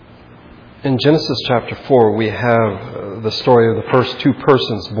In Genesis chapter 4, we have the story of the first two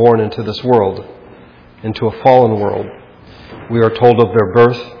persons born into this world, into a fallen world. We are told of their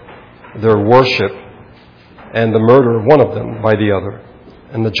birth, their worship, and the murder of one of them by the other,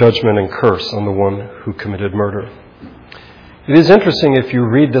 and the judgment and curse on the one who committed murder. It is interesting if you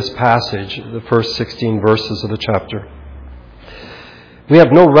read this passage, the first 16 verses of the chapter. We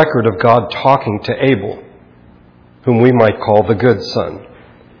have no record of God talking to Abel, whom we might call the good son.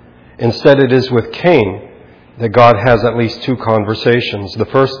 Instead, it is with Cain that God has at least two conversations. The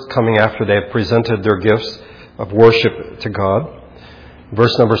first coming after they have presented their gifts of worship to God.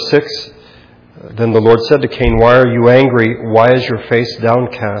 Verse number 6, then the Lord said to Cain, "Why are you angry? Why is your face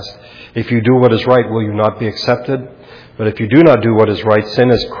downcast? If you do what is right, will you not be accepted? But if you do not do what is right, sin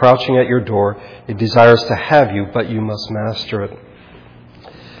is crouching at your door. It desires to have you, but you must master it."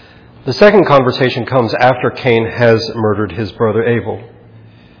 The second conversation comes after Cain has murdered his brother Abel.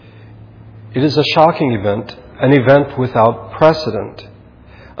 It is a shocking event, an event without precedent.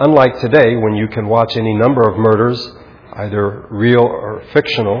 Unlike today, when you can watch any number of murders, either real or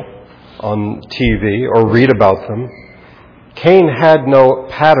fictional, on TV or read about them, Cain had no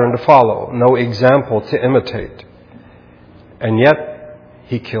pattern to follow, no example to imitate. And yet,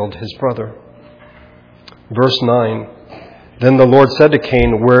 he killed his brother. Verse 9, then the Lord said to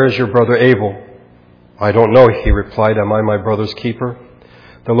Cain, "Where is your brother Abel?" "I don't know," he replied. "Am I my brother's keeper?"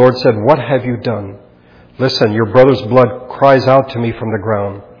 The Lord said, "What have you done? Listen, your brother's blood cries out to me from the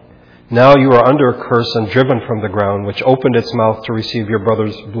ground. Now you are under a curse and driven from the ground, which opened its mouth to receive your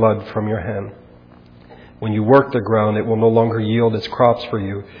brother's blood from your hand. When you work the ground, it will no longer yield its crops for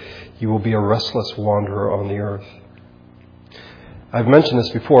you. You will be a restless wanderer on the earth." I've mentioned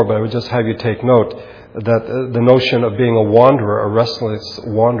this before, but I would just have you take note that the notion of being a wanderer, a restless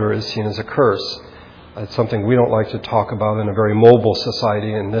wanderer, is seen as a curse. It's something we don't like to talk about in a very mobile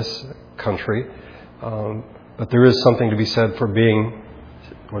society in this country. But there is something to be said for being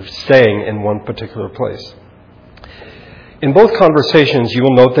or staying in one particular place. In both conversations, you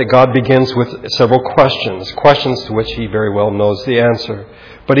will note that God begins with several questions to which he very well knows the answer.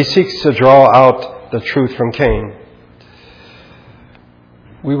 But he seeks to draw out the truth from Cain.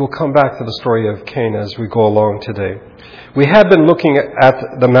 We will come back to the story of Cain as we go along today. We have been looking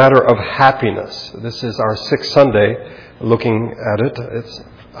at the matter of happiness. This is our sixth Sunday looking at it. It's,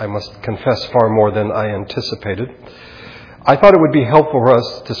 I must confess, far more than I anticipated. I thought it would be helpful for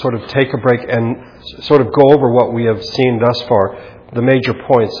us to sort of take a break and sort of go over what we have seen thus far, the major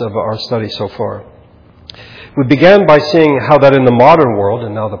points of our study so far. We began by seeing how that in the modern world,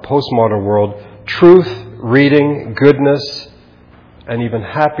 and now the postmodern world, truth, reading, goodness, and even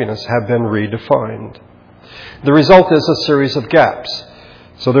happiness have been redefined. The result is a series of gaps.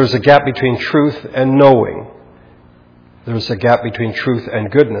 So there's a gap between truth and knowing. There's a gap between truth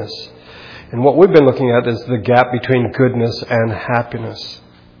and goodness. And what we've been looking at is the gap between goodness and happiness.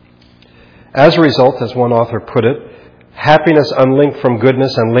 As a result, as one author put it, happiness unlinked from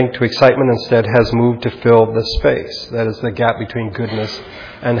goodness and linked to excitement instead has moved to fill the space. That is the gap between goodness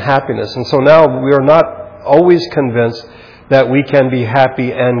and happiness. And so now we are not always convinced that we can be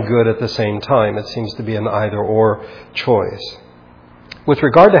happy and good at the same time. It seems to be an either-or choice. With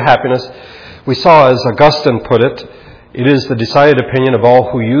regard to happiness, we saw, as Augustine put it, it is the decided opinion of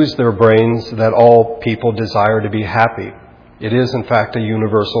all who use their brains that all people desire to be happy. It is, in fact, a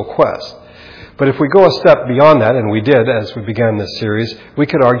universal quest. But if we go a step beyond that, and we did as we began this series, we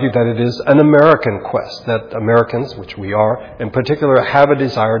could argue that it is an American quest, that Americans, which we are, in particular, have a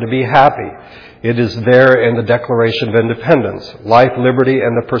desire to be happy. It is there in the Declaration of Independence, life, liberty,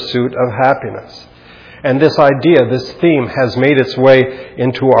 and the pursuit of happiness. And this idea, this theme, has made its way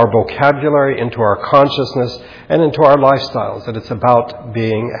into our vocabulary, into our consciousness, and into our lifestyles, that it's about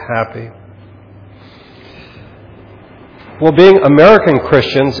being happy. Well, being American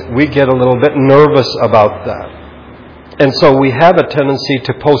Christians, we get a little bit nervous about that. And so we have a tendency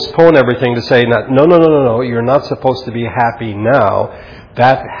to postpone everything, to say, no, you're not supposed to be happy now.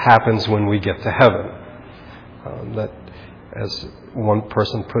 That happens when we get to heaven. That, as one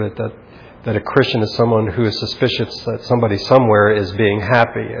person put it, that a Christian is someone who is suspicious that somebody somewhere is being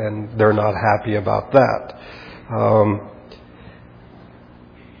happy, and they're not happy about that.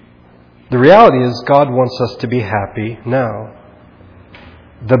 The reality is God wants us to be happy now.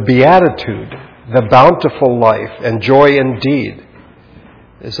 The beatitude, the bountiful life, and joy indeed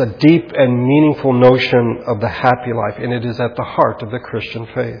is a deep and meaningful notion of the happy life, and it is at the heart of the Christian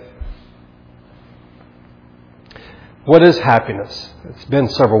faith. What is happiness? It's been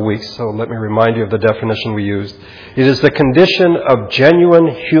several weeks, so let me remind you of the definition we used. It is the condition of genuine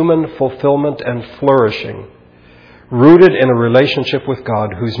human fulfillment and flourishing, rooted in a relationship with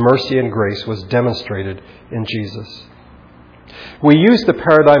God whose mercy and grace was demonstrated in Jesus. We used the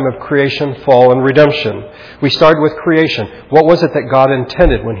paradigm of creation, fall, and redemption. We started with creation. What was it that God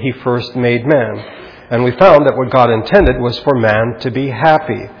intended when He first made man? And we found that what God intended was for man to be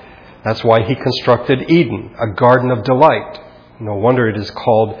happy. That's why He constructed Eden, a garden of delight. No wonder it is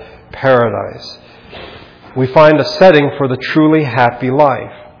called paradise. We find a setting for the truly happy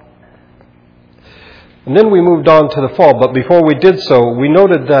life. And then we moved on to the fall. But before we did so, we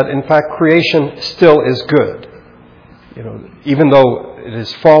noted that, in fact, creation still is good. Even though it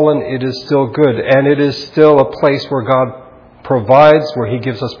is fallen, it is still good. And it is still a place where God provides, where He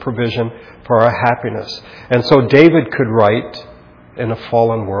gives us provision for our happiness. And so David could write, in a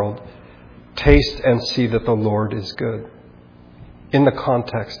fallen world, taste and see that the Lord is good, in the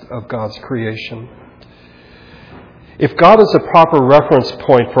context of God's creation. If God is a proper reference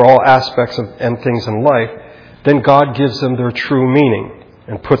point for all aspects and things in life, then God gives them their true meaning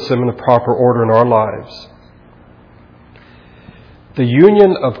and puts them in the proper order in our lives. The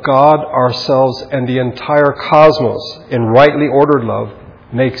union of God, ourselves, and the entire cosmos in rightly ordered love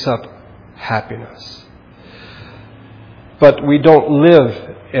makes up happiness. But we don't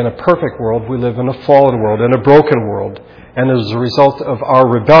live in a perfect world. We live in a fallen world, in a broken world. And as a result of our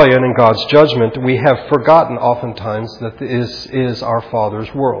rebellion and God's judgment, we have forgotten oftentimes that this is our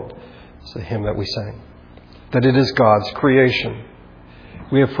Father's world. It's the hymn that we sang. That it is God's creation.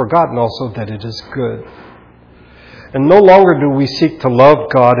 We have forgotten also that it is good. And no longer do we seek to love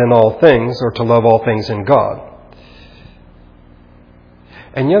God in all things or to love all things in God.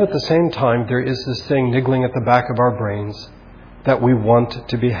 And yet at the same time, there is this thing niggling at the back of our brains that we want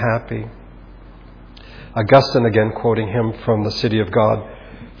to be happy. Augustine, again quoting him from the City of God,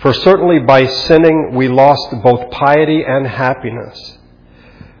 "For certainly by sinning we lost both piety and happiness.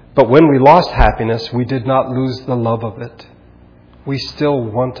 But when we lost happiness, we did not lose the love of it. We still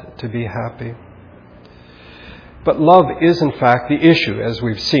want to be happy." But love is in fact the issue, as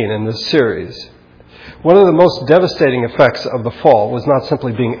we've seen in this series. One of the most devastating effects of the fall was not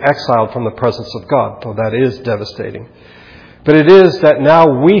simply being exiled from the presence of God, though that is devastating. But it is that now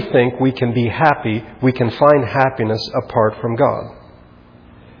we think we can be happy, we can find happiness apart from God.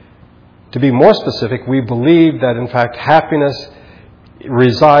 To be more specific, we believe that in fact happiness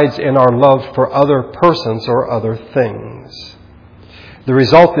resides in our love for other persons or other things. The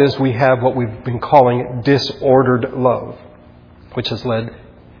result is we have what we've been calling disordered love, which has led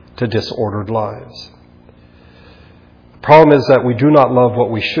to disordered lives. The problem is that we do not love what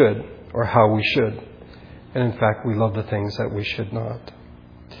we should or how we should. And in fact, we love the things that we should not.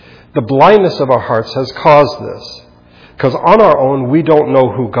 The blindness of our hearts has caused this. Because on our own, we don't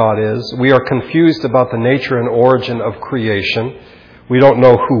know who God is. We are confused about the nature and origin of creation. We don't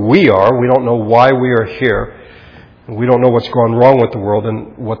know who we are. We don't know why we are here. We don't know what's gone wrong with the world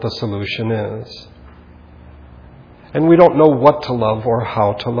and what the solution is. And we don't know what to love or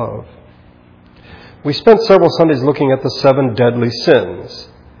how to love. We spent several Sundays looking at the 7 deadly sins.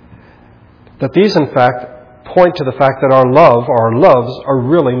 That these, in fact, point to the fact that our loves are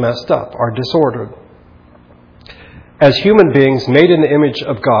really messed up, are disordered. As human beings made in the image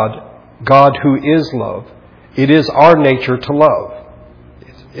of God, God who is love, it is our nature to love.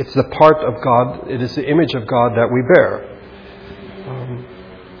 It's the part of God, it is the image of God that we bear.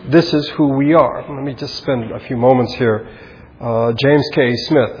 This is who we are. Let me just spend a few moments here. James K.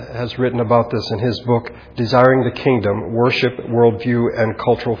 Smith has written about this in his book, Desiring the Kingdom, Worship, Worldview, and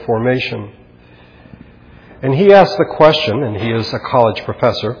Cultural Formation. And he asks the question, and he is a college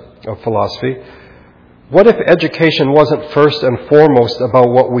professor of philosophy, what if education wasn't first and foremost about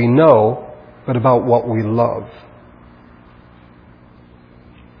what we know, but about what we love?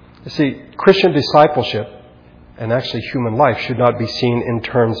 You see, Christian discipleship, and actually human life, should not be seen in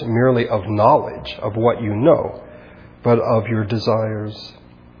terms merely of knowledge, of what you know, but of your desires.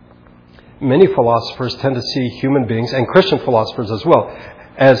 Many philosophers tend to see human beings, and Christian philosophers as well,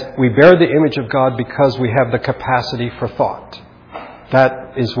 as we bear the image of God because we have the capacity for thought.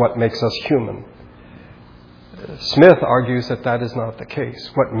 That is what makes us human. Smith argues that that is not the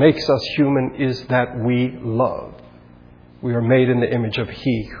case. What makes us human is that we love. We are made in the image of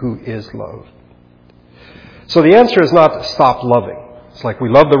He who is love. So the answer is not stop loving. It's like we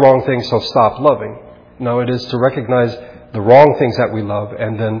love the wrong things, so stop loving. No, it is to recognize the wrong things that we love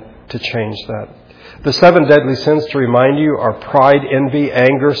and then to change that. The 7 deadly sins, to remind you, are pride, envy,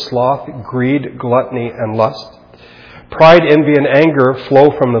 anger, sloth, greed, gluttony, and lust. Pride, envy, and anger flow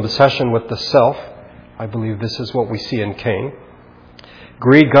from the obsession with the self. I believe this is what we see in Cain.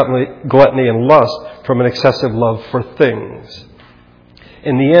 Greed, gluttony, and lust from an excessive love for things.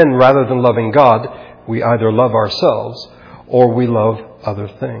 In the end, rather than loving God, we either love ourselves or we love other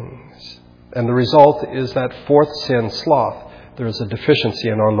things. And the result is that fourth sin, sloth. There is a deficiency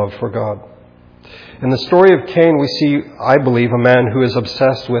in our love for God. In the story of Cain, we see, I believe, a man who is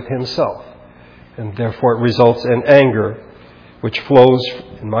obsessed with himself. And therefore it results in anger, which flows,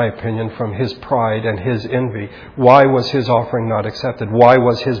 in my opinion, from his pride and his envy. Why was his offering not accepted? Why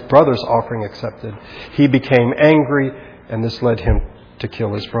was his brother's offering accepted? He became angry, and this led him to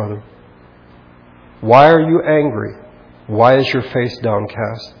kill his brother. Why are you angry? Why is your face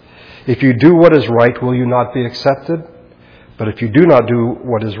downcast? If you do what is right, will you not be accepted? But if you do not do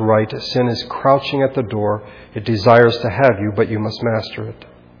what is right, sin is crouching at the door. It desires to have you, but you must master it.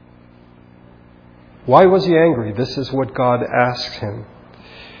 Why was he angry? This is what God asks him.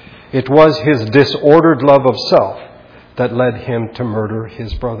 It was his disordered love of self that led him to murder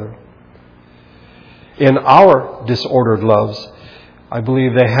his brother. In our disordered loves, I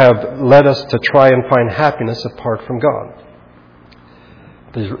believe they have led us to try and find happiness apart from God.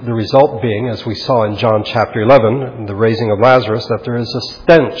 The result being, as we saw in John chapter 11, the raising of Lazarus, that there is a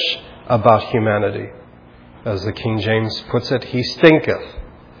stench about humanity. As the King James puts it, he stinketh.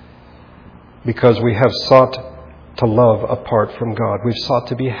 Because we have sought to love apart from God. We've sought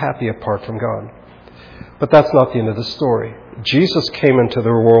to be happy apart from God. But that's not the end of the story. Jesus came into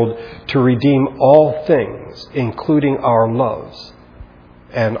the world to redeem all things, including our loves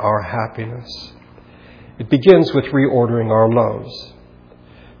and our happiness. It begins with reordering our loves.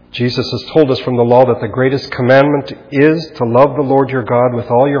 Jesus has told us from the law that the greatest commandment is to love the Lord your God with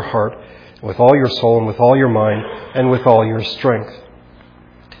all your heart, with all your soul, and with all your mind, and with all your strength.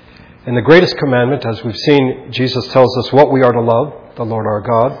 And the greatest commandment, as we've seen, Jesus tells us what we are to love, the Lord our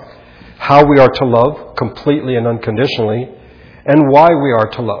God, how we are to love completely and unconditionally, and why we are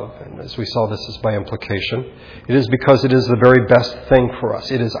to love. And as we saw, this is by implication. It is because it is the very best thing for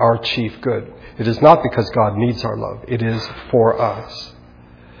us. It is our chief good. It is not because God needs our love. It is for us.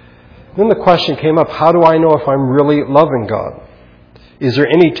 Then the question came up, how do I know if I'm really loving God? Is there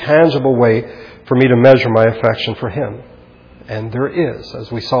any tangible way for me to measure my affection for Him? And there is,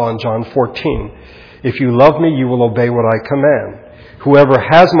 as we saw in John 14. If you love me, you will obey what I command. Whoever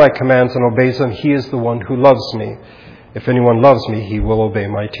has my commands and obeys them, he is the one who loves me. If anyone loves me, he will obey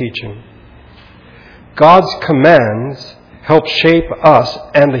my teaching. God's commands help shape us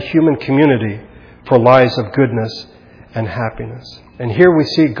and the human community for lives of goodness and happiness. And here we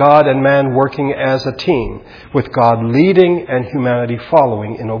see God and man working as a team, with God leading and humanity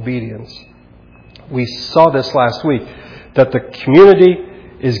following in obedience. We saw this last week, that the community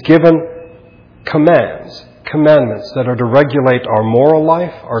is given commandments that are to regulate our moral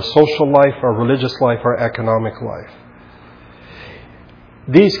life, our social life, our religious life, our economic life.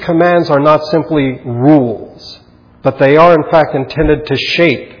 These commands are not simply rules, but they are in fact intended to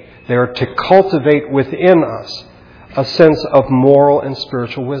shape, they are to cultivate within us a sense of moral and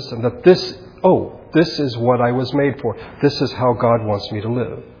spiritual wisdom. That this is what I was made for. This is how God wants me to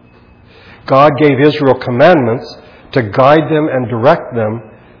live. God gave Israel commandments to guide them and direct them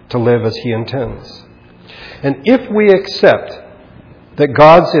to live as He intends. And if we accept that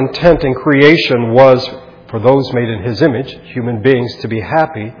God's intent in creation was for those made in His image, human beings, to be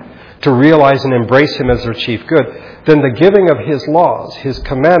happy, to realize and embrace Him as their chief good, then the giving of His laws, His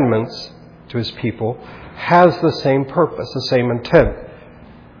commandments to His people, has the same purpose, the same intent,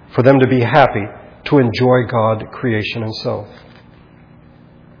 for them to be happy, to enjoy God, creation, and self.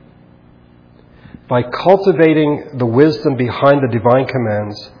 By cultivating the wisdom behind the divine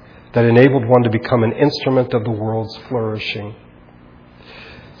commands that enabled one to become an instrument of the world's flourishing.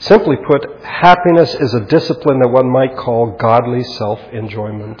 Simply put, happiness is a discipline that one might call godly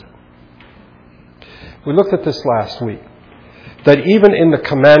self-enjoyment. We looked at this last week, that even in the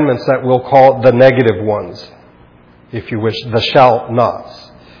commandments that we'll call the negative ones, if you wish, the shall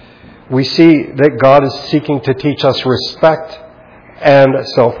nots, we see that God is seeking to teach us respect and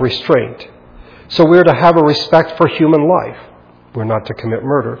self-restraint. So we are to have a respect for human life. We're not to commit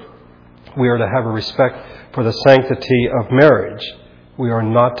murder. We are to have a respect for the sanctity of marriage. We are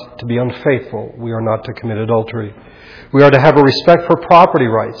not to be unfaithful. We are not to commit adultery. We are to have a respect for property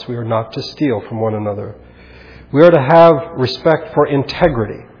rights. We are not to steal from one another. We are to have respect for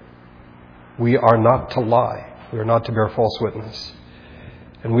integrity. We are not to lie. We are not to bear false witness.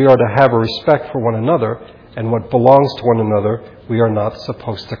 And we are to have a respect for one another, and what belongs to one another, we are not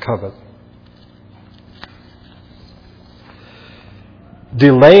supposed to covet.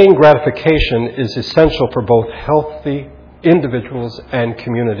 Delaying gratification is essential for both healthy individuals and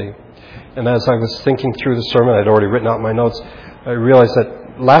community. And as I was thinking through the sermon, I'd already written out my notes, I realized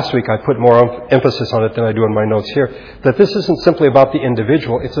that last week I put more emphasis on it than I do in my notes here, that this isn't simply about the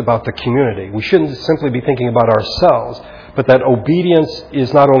individual, it's about the community. We shouldn't simply be thinking about ourselves, but that obedience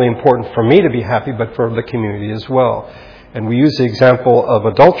is not only important for me to be happy, but for the community as well. And we use the example of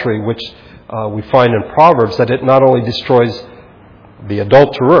adultery, which we find in Proverbs, that it not only destroys the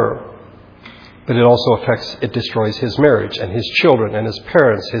adulterer, but it destroys his marriage and his children and his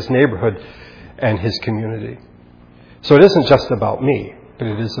parents, his neighborhood and his community. So it isn't just about me, but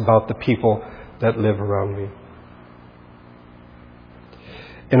it is about the people that live around me.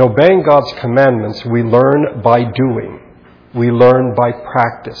 In obeying God's commandments, we learn by doing. We learn by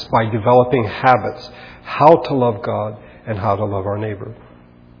practice, by developing habits, how to love God and how to love our neighbor.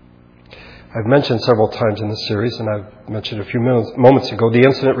 I've mentioned several times in this series, and I've mentioned a few moments ago, the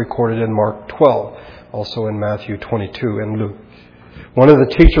incident recorded in Mark 12, also in Matthew 22 and Luke. One of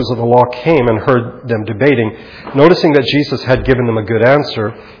the teachers of the law came and heard them debating. Noticing that Jesus had given them a good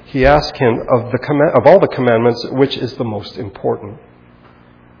answer, he asked him, of all the commandments, which is the most important?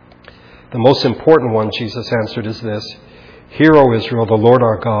 The most important one, Jesus answered, is this: Hear, O Israel, the Lord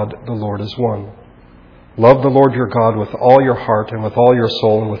our God, the Lord is one. Love the Lord your God with all your heart and with all your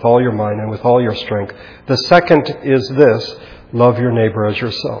soul and with all your mind and with all your strength. The second is this: love your neighbor as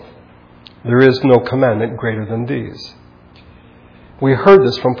yourself. There is no commandment greater than these. We heard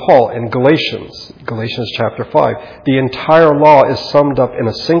this from Paul in Galatians chapter 5. The entire law is summed up in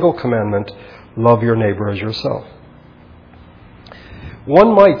a single commandment: love your neighbor as yourself.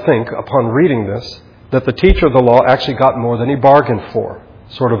 One might think, upon reading this, that the teacher of the law actually got more than he bargained for,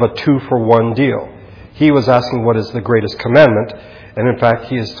 sort of a 2-for-1 deal. He was asking what is the greatest commandment, and in fact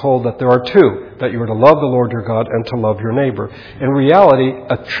he is told that there are two, that you are to love the Lord your God and to love your neighbor. In reality,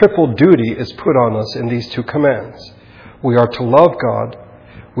 a triple duty is put on us in these two commands. We are to love God,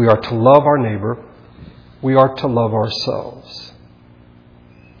 we are to love our neighbor, we are to love ourselves.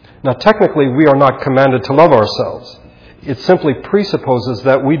 Now technically we are not commanded to love ourselves. It simply presupposes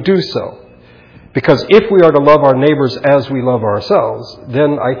that we do so. Because if we are to love our neighbors as we love ourselves,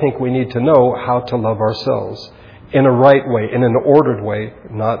 then I think we need to know how to love ourselves in a right way, in an ordered way,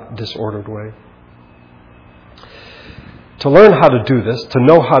 not disordered way. To learn how to do this, to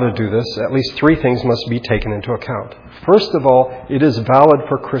know how to do this, at least three things must be taken into account. First of all, it is valid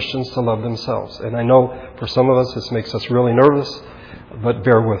for Christians to love themselves. And I know for some of us this makes us really nervous, but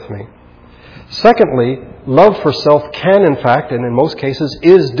bear with me. Secondly, love for self can, in fact, and in most cases,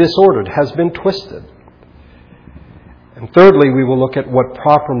 is disordered, has been twisted. And thirdly, we will look at what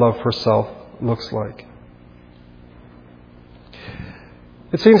proper love for self looks like.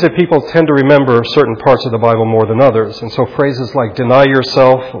 It seems that people tend to remember certain parts of the Bible more than others, and so phrases like deny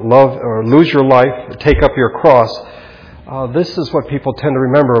yourself, love or lose your life, take up your cross, this is what people tend to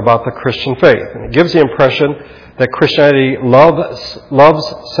remember about the Christian faith. And it gives the impression that Christianity loves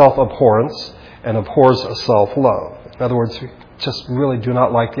self-abhorrence and abhors self-love. In other words, we just really do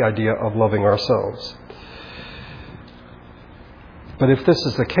not like the idea of loving ourselves. But if this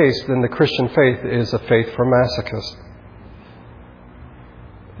is the case, then the Christian faith is a faith for masochists.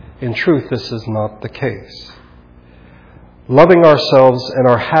 In truth, this is not the case. Loving ourselves and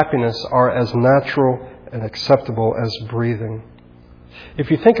our happiness are as natural and acceptable as breathing.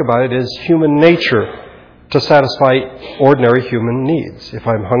 If you think about it, it is human nature to satisfy ordinary human needs. If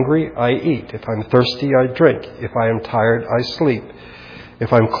I'm hungry, I eat. If I'm thirsty, I drink. If I am tired, I sleep.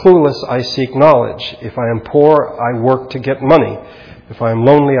 If I'm clueless, I seek knowledge. If I am poor, I work to get money. If I am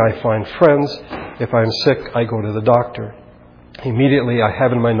lonely, I find friends. If I am sick, I go to the doctor. Immediately, I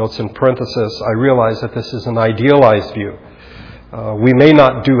have in my notes in parenthesis, I realize that this is an idealized view. We may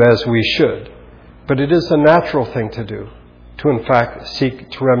not do as we should, but it is a natural thing to do, to in fact seek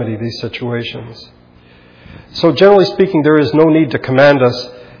to remedy these situations. So generally speaking, there is no need to command us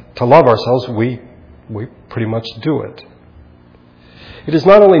to love ourselves. We pretty much do it. It is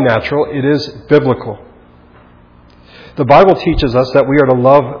not only natural, it is biblical. The Bible teaches us that we are to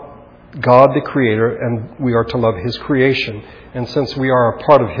love God the Creator and we are to love His creation. And since we are a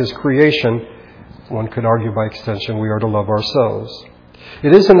part of His creation, one could argue by extension we are to love ourselves.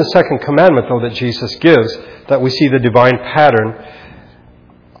 It is in the second commandment, though, that Jesus gives that we see the divine pattern.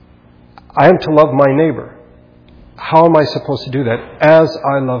 I am to love my neighbor. How am I supposed to do that? As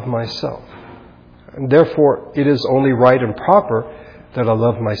I love myself. And therefore, it is only right and proper that I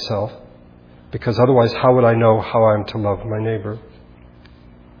love myself, because otherwise, how would I know how I am to love my neighbor?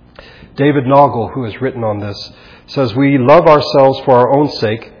 David Noggle, who has written on this, says, we love ourselves for our own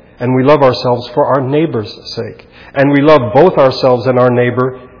sake, and we love ourselves for our neighbor's sake. And we love both ourselves and our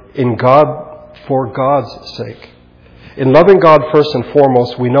neighbor in God for God's sake. In loving God first and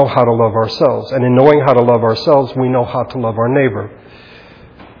foremost, we know how to love ourselves. And in knowing how to love ourselves, we know how to love our neighbor.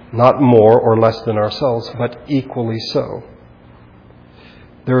 not more or less than ourselves, but equally so.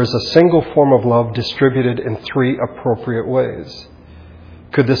 There is a single form of love distributed in three appropriate ways.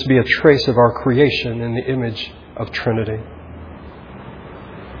 Could this be a trace of our creation in the image of Trinity?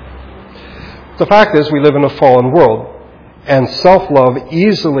 The fact is, we live in a fallen world, and self-love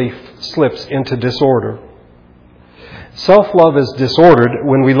easily slips into disorder. Self-love is disordered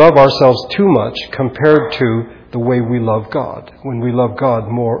when we love ourselves too much compared to the way we love God, when we love God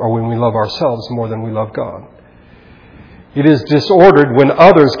more, or when we love ourselves more than we love God. It is disordered when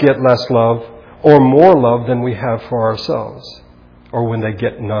others get less love or more love than we have for ourselves, or when they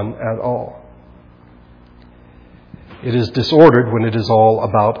get none at all. It is disordered when it is all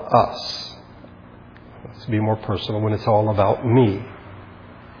about us. Let's be more personal, when it's all about me.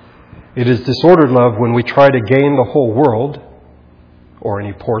 It is disordered love when we try to gain the whole world, or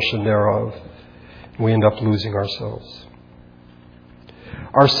any portion thereof. We end up losing ourselves.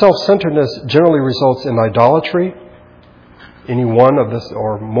 Our self-centeredness generally results in idolatry, any one of this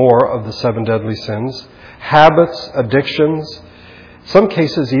or more of the 7 deadly sins, habits, addictions, some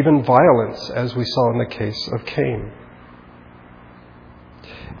cases even violence, as we saw in the case of Cain.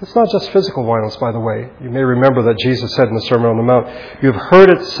 It's not just physical violence, by the way. You may remember that Jesus said in the Sermon on the Mount, "You have heard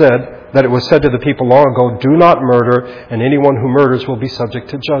it said, that it was said to the people long ago, 'Do not murder, and anyone who murders will be subject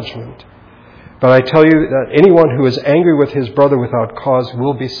to judgment.' But I tell you that anyone who is angry with his brother without cause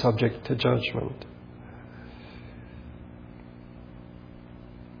will be subject to judgment."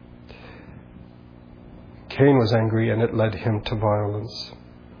 Cain was angry, and it led him to violence.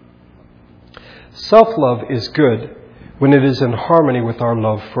 Self-love is good when it is in harmony with our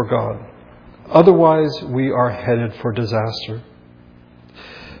love for God. Otherwise, we are headed for disaster.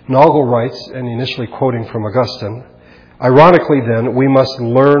 Nagel writes, and initially quoting from Augustine, "Ironically then, we must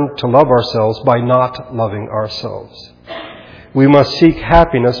learn to love ourselves by not loving ourselves. We must seek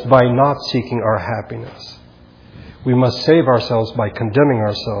happiness by not seeking our happiness. We must save ourselves by condemning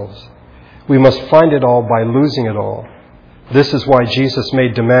ourselves. We must find it all by losing it all. This is why Jesus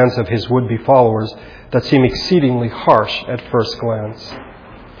made demands of his would-be followers that seem exceedingly harsh at first glance."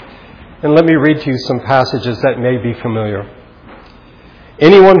 And let me read to you some passages that may be familiar.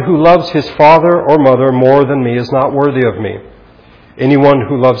 "Anyone who loves his father or mother more than me is not worthy of me. Anyone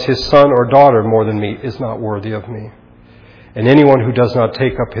who loves his son or daughter more than me is not worthy of me. And anyone who does not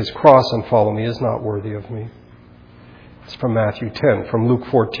take up his cross and follow me is not worthy of me." It's from Matthew 10, from Luke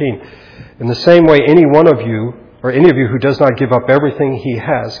 14. "In the same way, any of you who does not give up everything he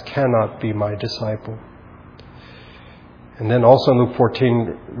has cannot be my disciple." And then also in Luke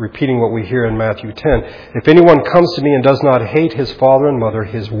 14, repeating what we hear in Matthew 10, "If anyone comes to me and does not hate his father and mother,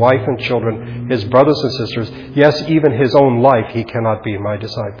 his wife and children, his brothers and sisters, yes, even his own life, he cannot be my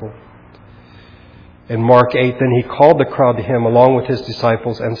disciple." In Mark 8, "Then he called the crowd to him along with his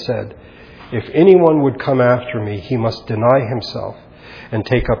disciples and said, 'If anyone would come after me, he must deny himself and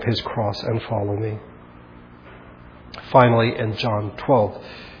take up his cross and follow me.'" Finally, in John 12,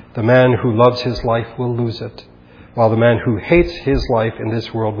 "The man who loves his life will lose it, while the man who hates his life in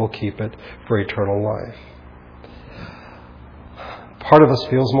this world will keep it for eternal life." Part of us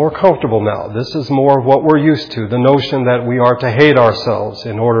feels more comfortable now. This is more of what we're used to, the notion that we are to hate ourselves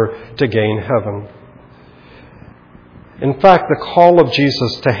in order to gain heaven. In fact, the call of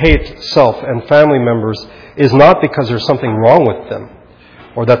Jesus to hate self and family members is not because there's something wrong with them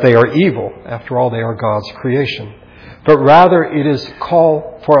or that they are evil. After all, they are God's creation. But rather it is a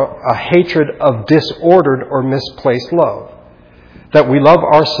call for a hatred of disordered or misplaced love. That we love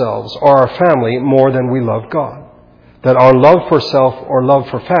ourselves or our family more than we love God. That our love for self or love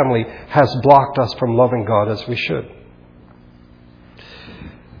for family has blocked us from loving God as we should.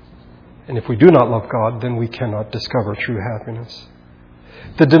 And if we do not love God, then we cannot discover true happiness.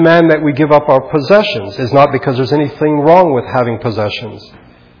 The demand that we give up our possessions is not because there's anything wrong with having possessions.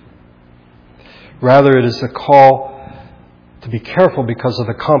 Rather, it is the call to be careful because of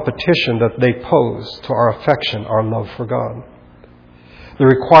the competition that they pose to our affection, our love for God. The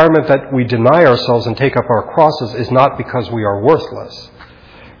requirement that we deny ourselves and take up our crosses is not because we are worthless.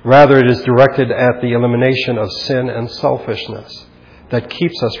 Rather, it is directed at the elimination of sin and selfishness that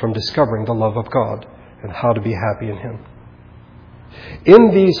keeps us from discovering the love of God and how to be happy in Him.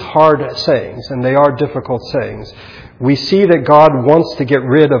 In these hard sayings, and they are difficult sayings, we see that God wants to get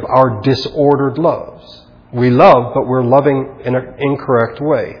rid of our disordered loves. We love, but we're loving in an incorrect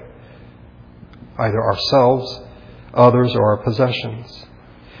way. Either ourselves, others, or our possessions.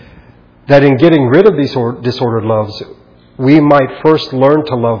 That in getting rid of these disordered loves, we might first learn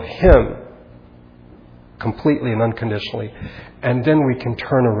to love Him completely and unconditionally. And then we can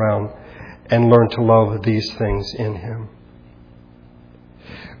turn around and learn to love these things in Him.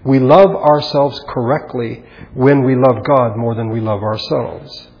 We love ourselves correctly when we love God more than we love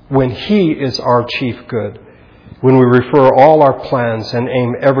ourselves, when He is our chief good, when we refer all our plans and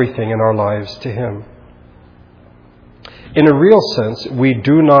aim everything in our lives to Him. In a real sense, we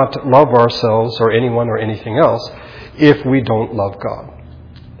do not love ourselves or anyone or anything else if we don't love God.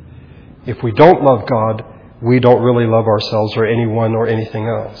 If we don't love God, we don't really love ourselves or anyone or anything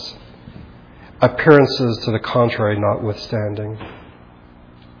else. Appearances to the contrary notwithstanding.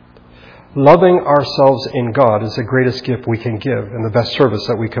 Loving ourselves in God is the greatest gift we can give and the best service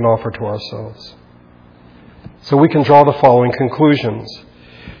that we can offer to ourselves. So we can draw the following conclusions.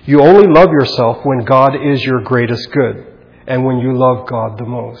 You only love yourself when God is your greatest good and when you love God the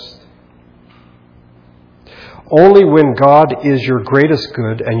most. Only when God is your greatest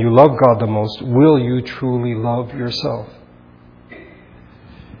good and you love God the most will you truly love yourself.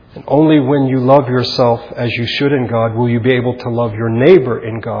 And only when you love yourself as you should in God will you be able to love your neighbor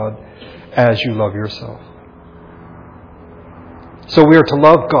in God as you love yourself. So we are to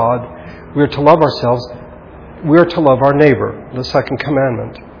love God, we are to love ourselves, we are to love our neighbor, the second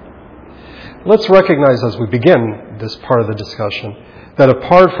commandment. Let's recognize as we begin this part of the discussion that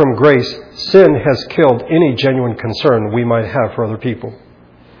apart from grace, sin has killed any genuine concern we might have for other people.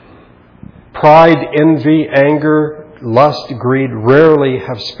 Pride, envy, anger, lust, greed rarely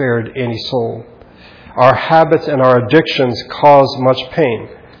have spared any soul. Our habits and our addictions cause much pain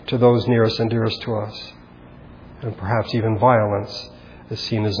to those nearest and dearest to us. And perhaps even violence is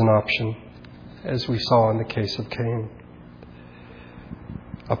seen as an option, as we saw in the case of Cain.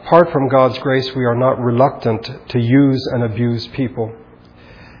 Apart from God's grace, we are not reluctant to use and abuse people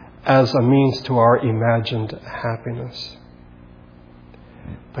as a means to our imagined happiness.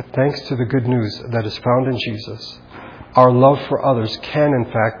 But thanks to the good news that is found in Jesus, our love for others can in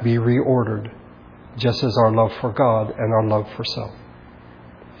fact be reordered, just as our love for God and our love for self.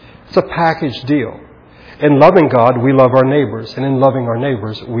 It's a package deal. In loving God, we love our neighbors, and in loving our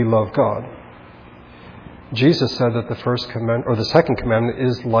neighbors, we love God. Jesus said that the first commandment, or the second commandment,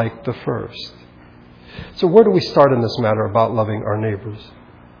 is like the first. So where do we start in this matter about loving our neighbors?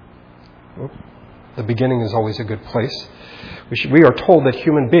 Well, the beginning is always a good place. We are told that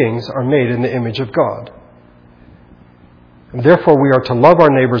human beings are made in the image of God. And therefore, we are to love our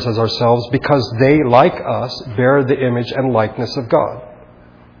neighbors as ourselves because they, like us, bear the image and likeness of God.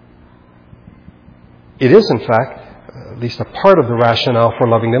 It is, in fact, at least a part of the rationale for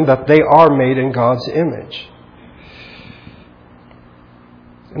loving them, that they are made in God's image.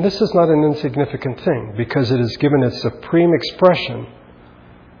 And this is not an insignificant thing, because it is given its supreme expression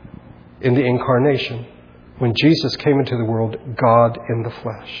in the incarnation, when Jesus came into the world, God in the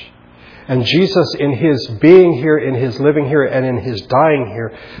flesh. And Jesus, in His being here, in His living here, and in His dying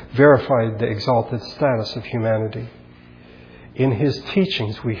here, verified the exalted status of humanity. In His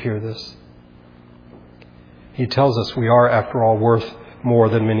teachings we hear this. He tells us we are, after all, worth more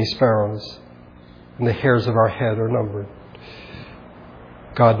than many sparrows, and the hairs of our head are numbered.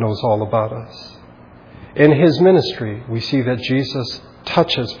 God knows all about us. In His ministry, we see that Jesus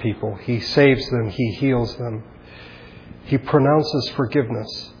touches people. He saves them. He heals them. He pronounces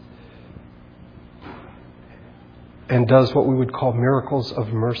forgiveness and does what we would call miracles of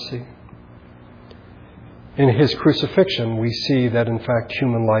mercy. In His crucifixion, we see that, in fact,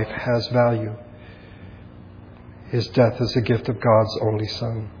 human life has value. His death is a gift of God's only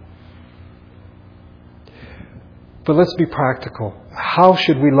Son. But let's be practical. How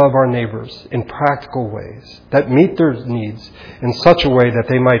should we love our neighbors in practical ways that meet their needs in such a way that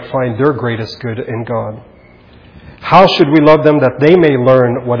they might find their greatest good in God? How should we love them that they may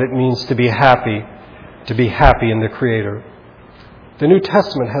learn what it means to be happy in the Creator? The New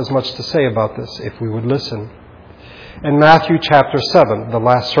Testament has much to say about this if we would listen. In Matthew chapter 7, the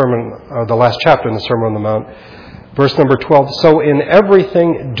last chapter in the Sermon on the Mount, verse number 12, so in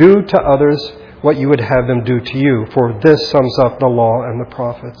everything do to others what you would have them do to you, for this sums up the law and the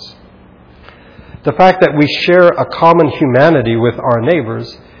prophets. The fact that we share a common humanity with our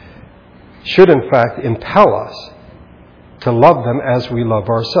neighbors should in fact impel us to love them as we love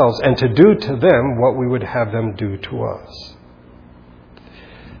ourselves and to do to them what we would have them do to us.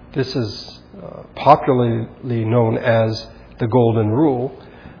 This is popularly known as the Golden Rule.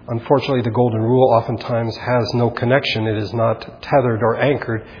 Unfortunately, the Golden Rule oftentimes has no connection. It is not tethered or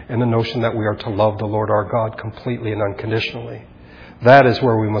anchored in the notion that we are to love the Lord our God completely and unconditionally. That is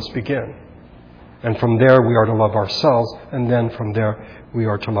where we must begin. And from there we are to love ourselves, and then from there we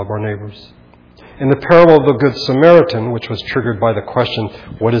are to love our neighbors. In the parable of the Good Samaritan, which was triggered by the question,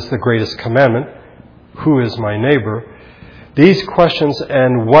 what is the greatest commandment? Who is my neighbor? These questions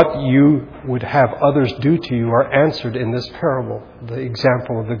and what you would have others do to you are answered in this parable, the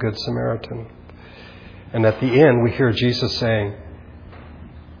example of the Good Samaritan. And at the end, we hear Jesus saying,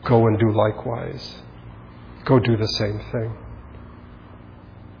 go and do likewise. Go do the same thing.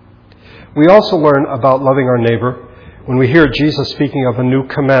 We also learn about loving our neighbor when we hear Jesus speaking of a new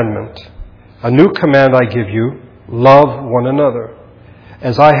commandment. A new command I give you, love one another.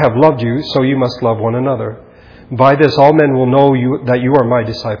 As I have loved you, so you must love one another. By this all men will know that you are my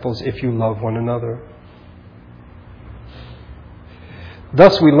disciples if you love one another.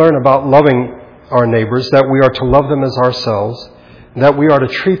 Thus we learn about loving our neighbors, that we are to love them as ourselves, that we are to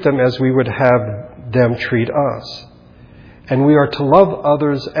treat them as we would have them treat us. And we are to love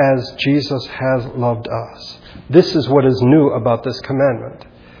others as Jesus has loved us. This is what is new about this commandment.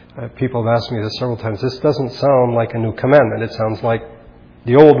 People have asked me this several times. This doesn't sound like a new commandment. It sounds like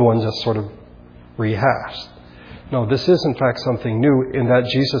the old one just sort of rehashed. No, this is in fact something new in that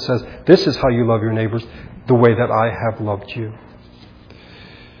Jesus says, this is how you love your neighbors, the way that I have loved you.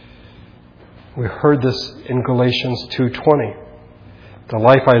 We heard this in Galatians 2:20. The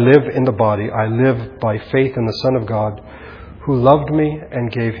life I live in the body, I live by faith in the Son of God, who loved me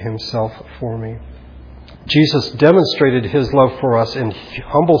and gave himself for me. Jesus demonstrated his love for us in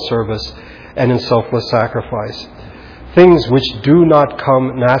humble service and in selfless sacrifice. Things which do not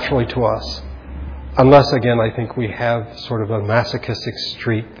come naturally to us. Unless, again, I think we have sort of a masochistic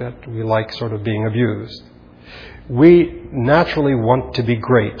streak that we like sort of being abused. We naturally want to be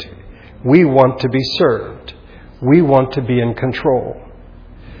great. We want to be served. We want to be in control.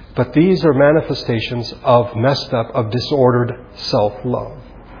 But these are manifestations of messed up, of disordered self-love.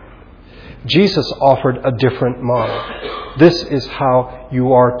 Jesus offered a different model. This is how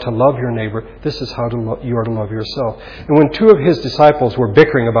you are to love your neighbor. This is how you are to love yourself. And when two of his disciples were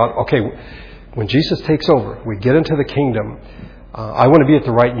bickering about, okay, when Jesus takes over, we get into the kingdom, I want to be at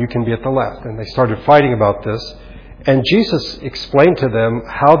the right and you can be at the left. And they started fighting about this. And Jesus explained to them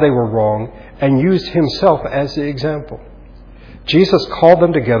how they were wrong and used himself as the example. Jesus called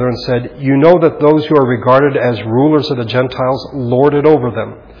them together and said, you know that those who are regarded as rulers of the Gentiles lord it over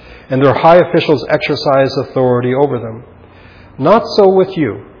them, and their high officials exercise authority over them. Not so with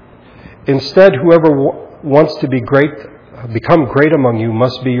you. Instead, whoever wants to become great among you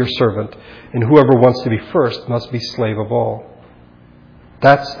must be your servant, and whoever wants to be first must be slave of all.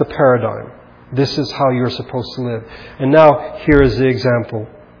 That's the paradigm. This is how you're supposed to live. And now, here is the example.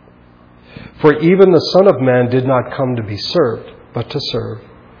 For even the Son of Man did not come to be served, but to serve,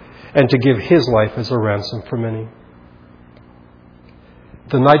 and to give his life as a ransom for many.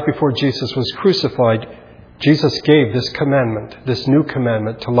 The night before Jesus was crucified, Jesus gave this commandment, this new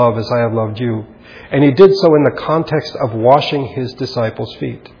commandment, to love as I have loved you. And he did so in the context of washing his disciples'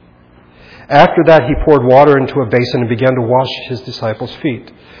 feet. After that, he poured water into a basin and began to wash his disciples'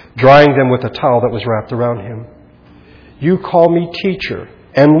 feet, drying them with a towel that was wrapped around him. You call me teacher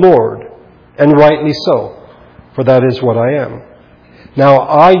and Lord, and rightly so, for that is what I am. Now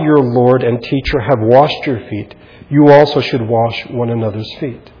I, your Lord and teacher, have washed your feet. You also should wash one another's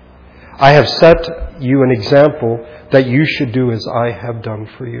feet. I have set you an example that you should do as I have done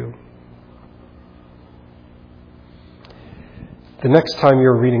for you. The next time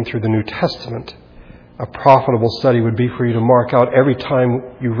you're reading through the New Testament, a profitable study would be for you to mark out every time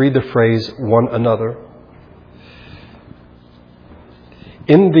you read the phrase one another.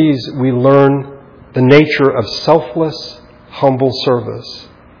 In these, we learn the nature of selfless, humble service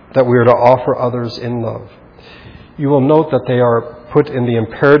that we are to offer others in love. You will note that they are put in the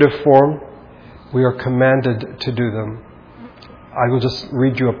imperative form. We are commanded to do them. I will just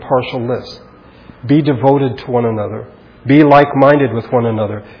read you a partial list. Be devoted to one another. Be like-minded with one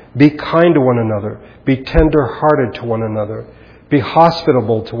another. Be kind to one another. Be tender-hearted to one another. Be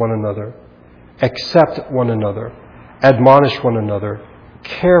hospitable to one another. Accept one another. Admonish one another.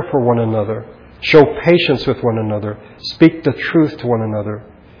 Care for one another. Show patience with one another. Speak the truth to one another.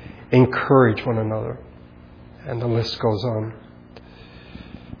 Encourage one another. And the list goes on.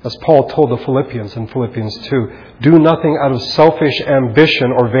 As Paul told the Philippians in Philippians 2, do nothing out of selfish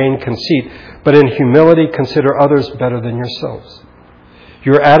ambition or vain conceit, but in humility consider others better than yourselves.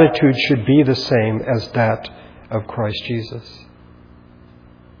 Your attitude should be the same as that of Christ Jesus.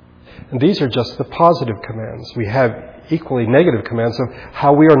 And these are just the positive commands. We have equally negative commands of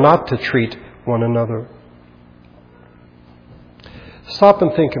how we are not to treat one another. Stop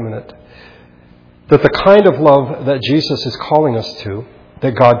and think a minute. That the kind of love that Jesus is calling us to,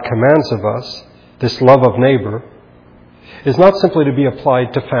 that God commands of us, this love of neighbor, is not simply to be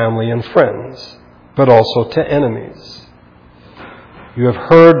applied to family and friends, but also to enemies. You have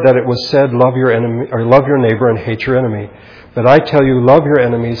heard that it was said, love your enemy, or love your neighbor and hate your enemy. But I tell you, love your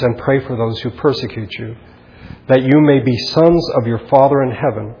enemies and pray for those who persecute you, that you may be sons of your Father in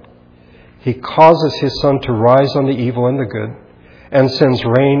heaven. He causes His sun to rise on the evil and the good, and sends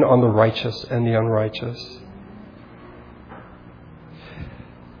rain on the righteous and the unrighteous.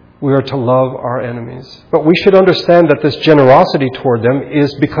 We are to love our enemies. But we should understand that this generosity toward them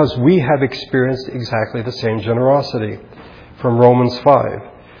is because we have experienced exactly the same generosity. From Romans 5.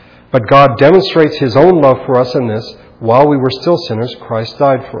 But God demonstrates His own love for us in this: while we were still sinners, Christ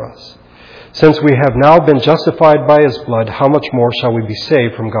died for us. Since we have now been justified by His blood, how much more shall we be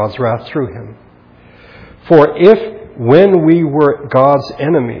saved from God's wrath through Him? For if, when we were God's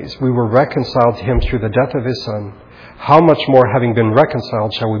enemies, we were reconciled to Him through the death of His Son, how much more, having been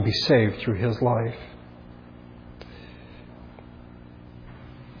reconciled, shall we be saved through His life?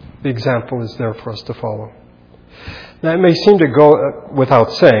 The example is there for us to follow. Now, it may seem to go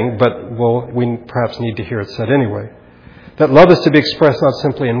without saying, but we perhaps need to hear it said anyway, that love is to be expressed not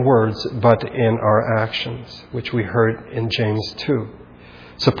simply in words, but in our actions, which we heard in James 2.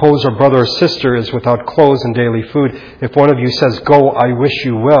 Suppose our brother or sister is without clothes and daily food. If one of you says, "Go, I wish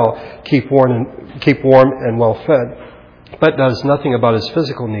you well, keep warm and well fed," but does nothing about his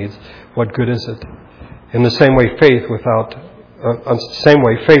physical needs, what good is it? In the same way, faith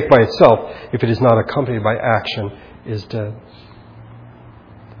by itself, if it is not accompanied by action, is dead.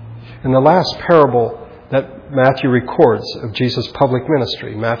 In the last parable that Matthew records of Jesus' public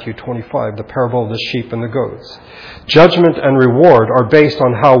ministry, Matthew 25, the parable of the sheep and the goats, judgment and reward are based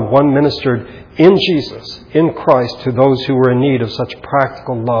on how one ministered in Jesus, in Christ, to those who were in need of such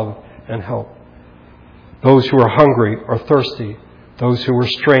practical love and help. Those who were hungry or thirsty, those who were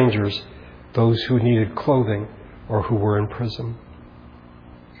strangers, those who needed clothing, or who were in prison.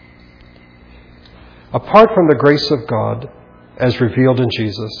 Apart from the grace of God, as revealed in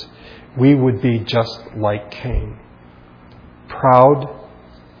Jesus, we would be just like Cain. Proud,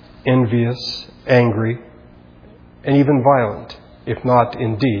 envious, angry, and even violent, if not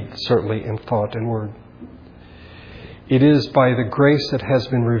in deed, certainly in thought and word. It is by the grace that has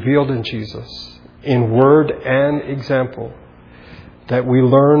been revealed in Jesus, in word and example, that we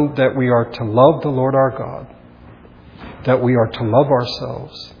learn that we are to love the Lord our God, that we are to love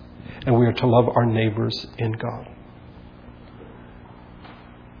ourselves, and we are to love our neighbors in God.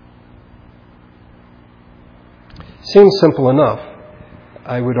 Seems simple enough.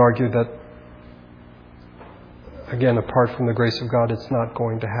 I would argue that, again, apart from the grace of God, it's not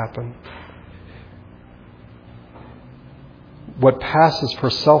going to happen. What passes for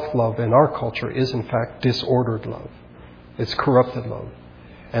self-love in our culture is, in fact, disordered love. It's corrupted love.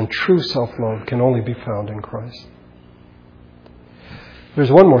 And true self-love can only be found in Christ.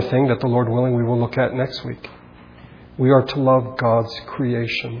 There's one more thing that, the Lord willing, we will look at next week. We are to love God's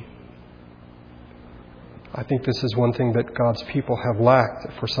creation. I think this is one thing that God's people have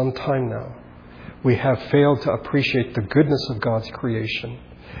lacked for some time now. We have failed to appreciate the goodness of God's creation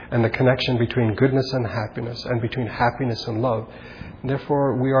and the connection between goodness and happiness, and between happiness and love. And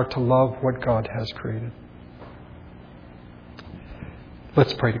therefore, we are to love what God has created.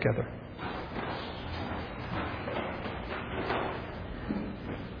 Let's pray together.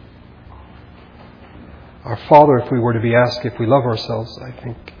 Our Father, if we were to be asked if we love ourselves, I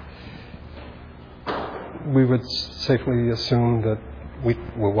think we would safely assume that we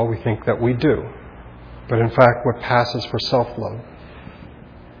think that we do. But in fact, what passes for self-love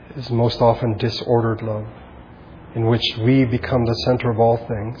is most often disordered love, in which we become the center of all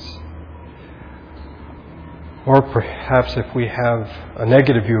things. Or perhaps if we have a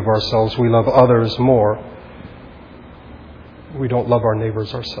negative view of ourselves, we love others more. We don't love our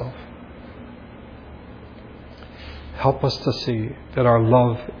neighbors ourselves. Help us to see that our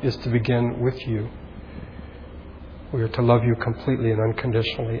love is to begin with you. We are to love you completely and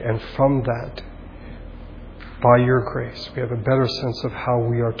unconditionally. And from that, by your grace, we have a better sense of how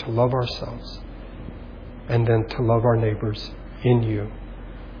we are to love ourselves and then to love our neighbors in you.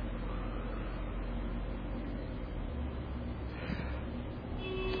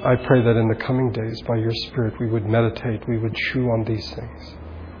 I pray that in the coming days, by your Spirit, we would meditate, we would chew on these things,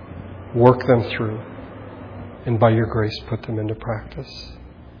 work them through, and by your grace, put them into practice.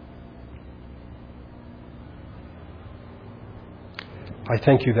 I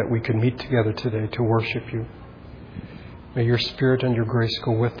thank you that we could meet together today to worship you. May your Spirit and your grace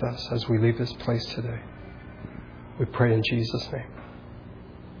go with us as we leave this place today. We pray in Jesus' name.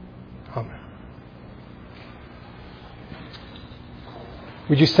 Amen.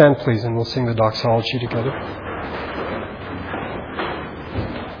 Would you stand, please, and we'll sing the doxology together.